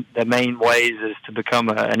main ways is to become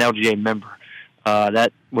an LGA member.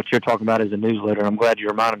 That what you're talking about is a newsletter. I'm glad you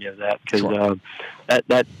reminded me of that, because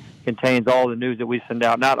that contains all the news that we send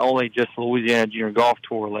out, not only just Louisiana Junior Golf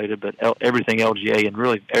Tour related, but everything LGA and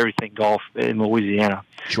really everything golf in Louisiana.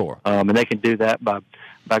 Sure. And they can do that by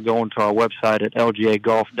going to our website at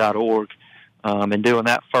lgagolf.org and doing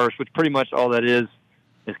that first, which pretty much all that is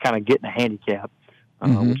kind of getting a handicap,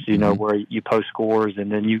 which where you post scores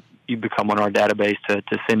and then you become on our database to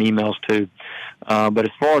send emails to. But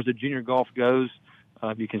as far as the junior golf goes,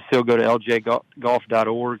 you can still go to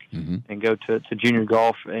lgagolf.org and go to junior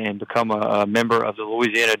golf and become a member of the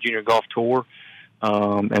Louisiana Junior Golf Tour.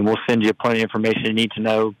 And we'll send you plenty of information you need to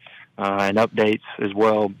know and updates as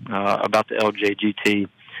well about the LJGT.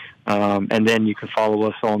 And then you can follow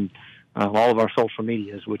us on all of our social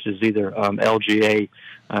medias, which is either LGA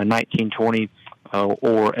 1920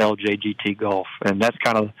 or LJGT Golf. And that's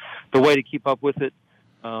kind of the way to keep up with it.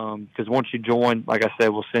 Because once you join, like I said,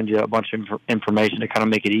 we'll send you a bunch of information to kind of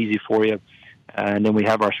make it easy for you. And then we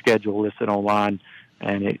have our schedule listed online,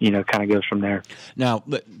 and it, kind of goes from there. Now,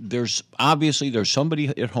 there's somebody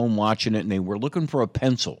at home watching it, and they were looking for a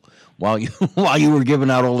pencil while you were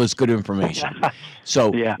giving out all this good information.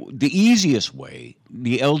 So the easiest way,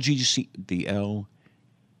 the LGA.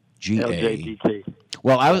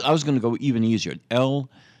 Well, I was going to go even easier. The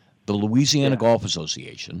Louisiana Golf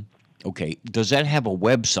Association. Okay, does that have a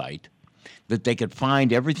website that they could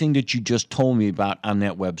find everything that you just told me about on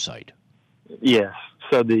that website? Yes.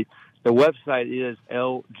 So the website is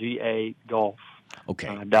lgagolf.org.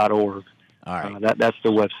 All right. That's the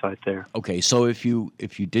website there. Okay, so if you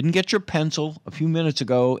didn't get your pencil a few minutes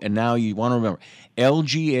ago and now you want to remember,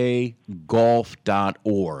 lgagolf.org.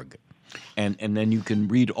 And then you can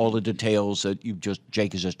read all the details that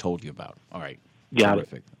Jake has just told you about. All right.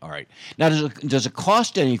 Terrific. All right. Now, does it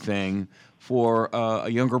cost anything for a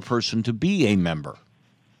younger person to be a member?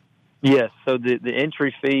 Yes. So the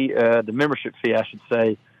entry fee, the membership fee, I should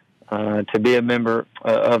say, to be a member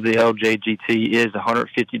of the LJGT is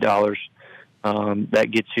 $150.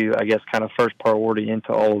 That gets you, I guess, kind of first priority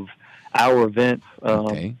into all of our events.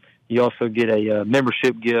 Okay. You also get a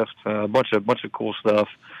membership gift, a bunch of cool stuff,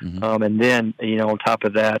 and then on top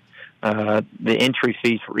of that, the entry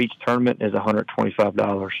fees for each tournament is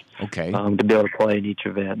 $125. Okay. To be able to play in each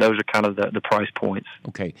event. Those are kind of the price points.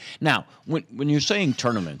 Okay. Now, when you're saying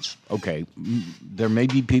tournaments, okay, there may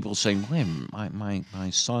be people saying, "Wait, my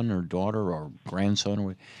son or daughter or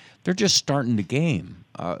grandson, they're just starting the game.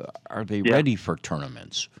 Are they ready for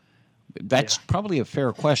tournaments?" That's probably a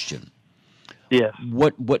fair question. Yes.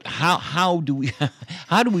 How do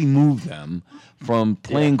we move them from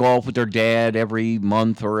playing golf with their dad every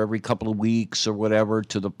month or every couple of weeks or whatever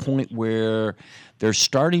to the point where they're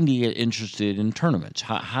starting to get interested in tournaments?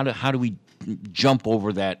 How do we jump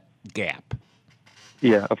over that gap?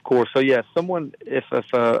 Yeah, of course. So someone, if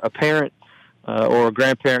a parent or a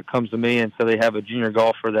grandparent comes to me and so they have a junior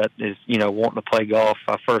golfer that is wanting to play golf,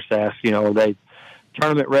 I first ask are they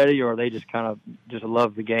tournament ready, or are they just kind of just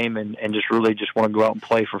love the game and just really just want to go out and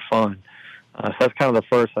play for fun? So that's kind of the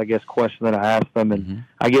first, I guess, question that I ask them, and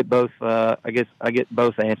I get both. I get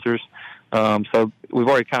both answers. So we've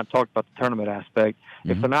already kind of talked about the tournament aspect.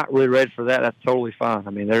 If they're not really ready for that, that's totally fine. I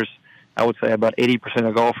mean, I would say about 80%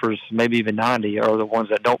 of golfers, maybe even 90%, are the ones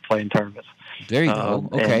that don't play in tournaments. There you go.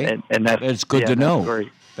 Okay, and that's good to know. That's great.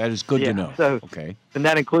 That is good to know. So, okay, and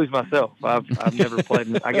that includes myself. I've never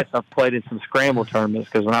played. I guess I've played in some scramble tournaments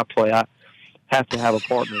because when I play, I have to have a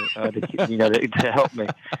partner to help me.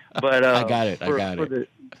 But I got it.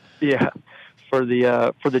 For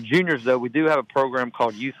the juniors though, we do have a program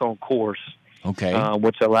called Youth on Course. Okay,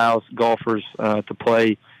 which allows golfers to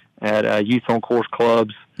play at Youth on Course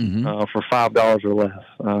clubs for $5 or less.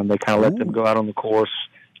 They kind of let them go out on the course.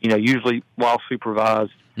 Usually while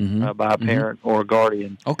supervised by a parent or a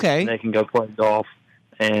guardian. Okay, and they can go play golf.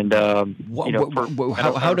 And how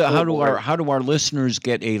do our listeners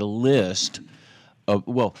get a list of?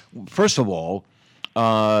 Well, first of all,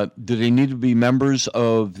 do they need to be members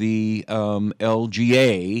of the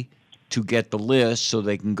LGA to get the list so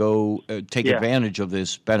they can go take advantage of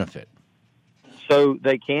this benefit? So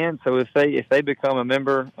they can. So if they become a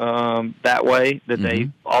member that way, that they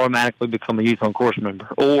automatically become a Youth on Course member,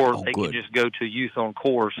 or they can just go to Youth on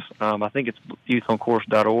Course. I think it's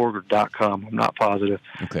youthoncourse.org or .com. I'm not positive.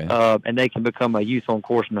 Okay. And they can become a Youth on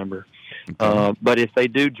Course member. Okay. But if they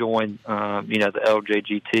do join, the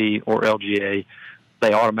LJGT or LGA,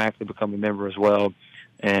 they automatically become a member as well,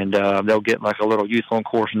 and they'll get like a little Youth on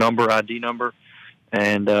Course number, ID number,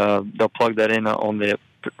 and they'll plug that in on the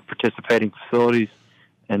participating facilities,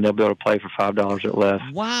 and they'll be able to play for $5 or less.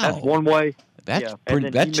 Wow, that's one way. That's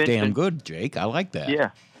that's damn good, Jake. I like that.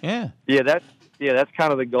 Yeah. That's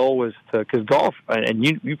kind of the goal, is to, because golf, and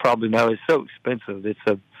you probably know, it's so expensive. It's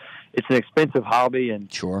an expensive hobby,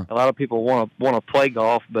 and sure, a lot of people want to play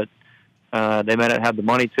golf, but they may not have the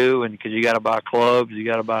money to, and because you got to buy clubs, you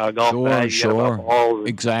got to buy a golf bag, you got to buy balls.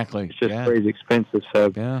 Exactly. It's just crazy expensive.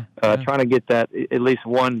 So trying to get that at least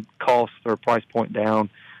one cost or price point down,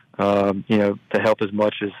 to help as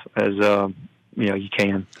much as you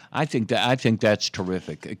can. I think that's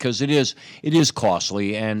terrific, because it is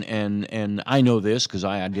costly, and I know this because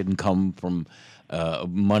I didn't come from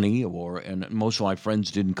money, and most of my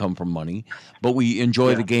friends didn't come from money, but we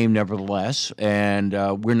enjoy the game nevertheless, and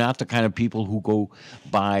we're not the kind of people who go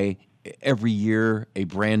buy every year a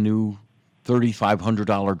brand new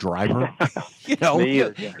 $3,500 driver.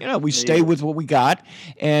 We stay with what we got,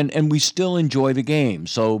 and we still enjoy the game.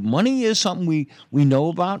 So money is something we know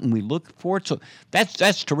about and we look for it. So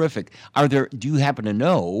that's terrific. Do you happen to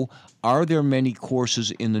know, are there many courses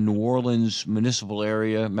in the New Orleans municipal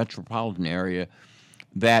area, metropolitan area,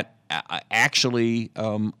 that actually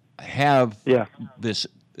have this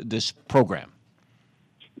program?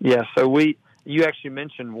 Yeah. So you actually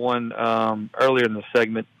mentioned one earlier in the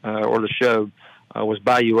segment or the show, was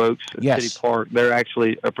Bayou Oaks at City Park. They're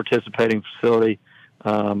actually a participating facility,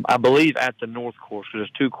 I believe, at the North Course, because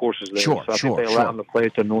there's two courses there. So I think they allow them to play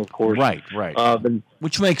at the North Course. Right.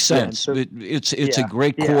 Which makes sense. It's a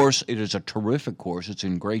great course. It is a terrific course. It's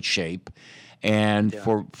in great shape. And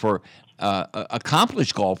for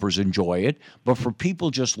accomplished golfers enjoy it, but for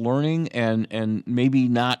people just learning and maybe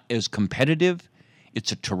not as competitive,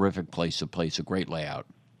 it's a terrific place to play. It's a great layout.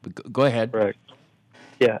 But go ahead. Right.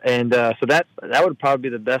 Yeah, and so that would probably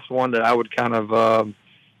be the best one that I would kind of,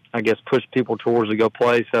 push people towards to go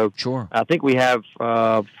play. So sure. I think we have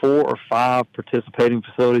 4 or 5 participating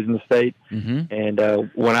facilities in the state. Mm-hmm.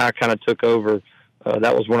 And when I kind of took over,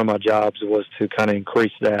 that was one of my jobs, was to kind of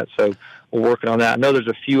increase that. So we're working on that. I know there's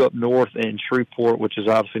a few up north in Shreveport, which is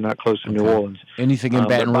obviously not close to New Orleans. Anything in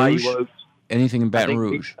Baton Rouge? Anything in Baton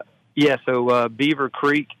Rouge? Yeah, so Beaver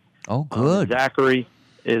Creek. Oh, good. Zachary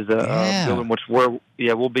is a building, which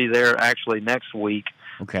we'll be there actually next week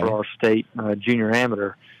for our state junior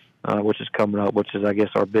amateur, which is coming up, which is, I guess,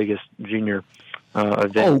 our biggest junior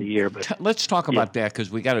event of the year. But let's talk about that, because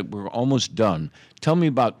we're almost done. Tell me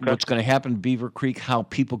about what's going to happen in Beaver Creek, how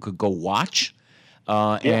people could go watch.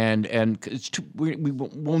 And it's we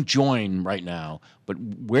won't join right now, but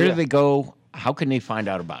where do they go? How can they find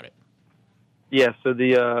out about it? Yeah, so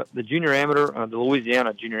the junior amateur, the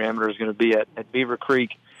Louisiana junior amateur, is going to be at Beaver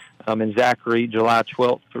Creek in Zachary, July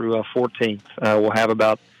 12th through 14th. We'll have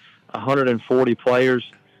about 140 players.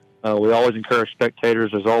 We always encourage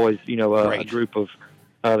spectators. There's always, a group of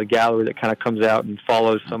the gallery that kind of comes out and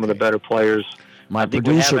follows some of the better players. My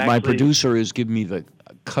producer is giving me the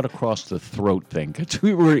cut across the throat thing.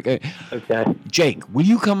 Okay. Jake, will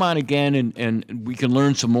you come on again and we can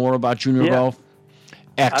learn some more about junior golf?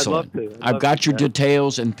 Excellent. I'd love to. I've got your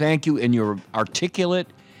details, and thank you, and you're articulate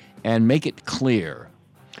and make it clear.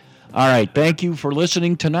 All right. Thank you for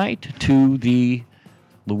listening tonight to the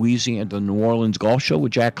New Orleans Golf Show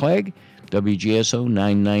with Jack Clegg, WGSO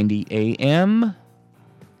 990 AM.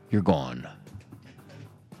 You're gone.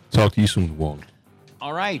 Talk to you soon, Wally.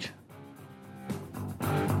 All right.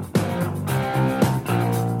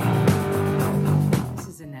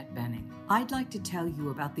 I'd like to tell you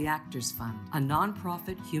about the Actors Fund, a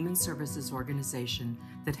nonprofit human services organization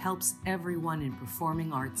that helps everyone in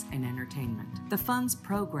performing arts and entertainment. The fund's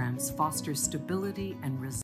programs foster stability and resilience